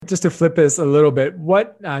just to flip this a little bit,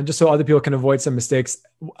 what just so other people can avoid some mistakes,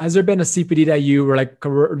 has there been a CPD that you were like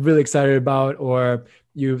really excited about, or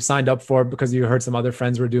you signed up for because you heard some other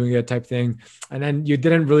friends were doing it type thing, and then you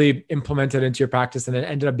didn't really implement it into your practice, and it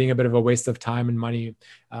ended up being a bit of a waste of time and money?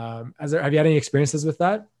 Have you had any experiences with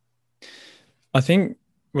that? I think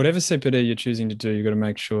whatever CPD you're choosing to do, you've got to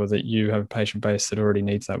make sure that you have a patient base that already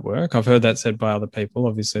needs that work. I've heard that said by other people.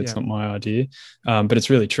 Obviously, it's Yeah. not my idea, but it's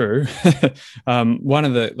really true. One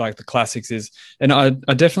of the classics is, and I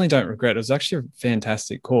definitely don't regret. It was actually a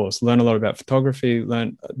fantastic course. Learn a lot about photography.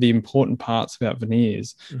 Learn the important parts about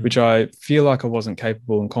veneers, which I feel like I wasn't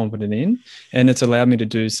capable and competent in, and it's allowed me to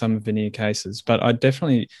do some veneer cases. But I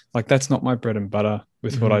definitely that's not my bread and butter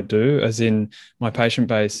with what I do, as in my patient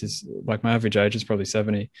base is like my average age is probably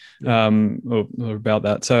 70, or about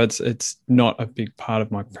that. So it's not a big part of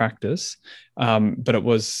my practice. But it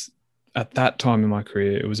was at that time in my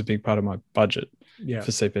career, it was a big part of my budget Yeah.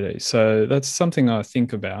 for CPD. So that's something I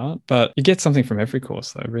think about, but you get something from every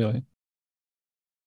course though, really.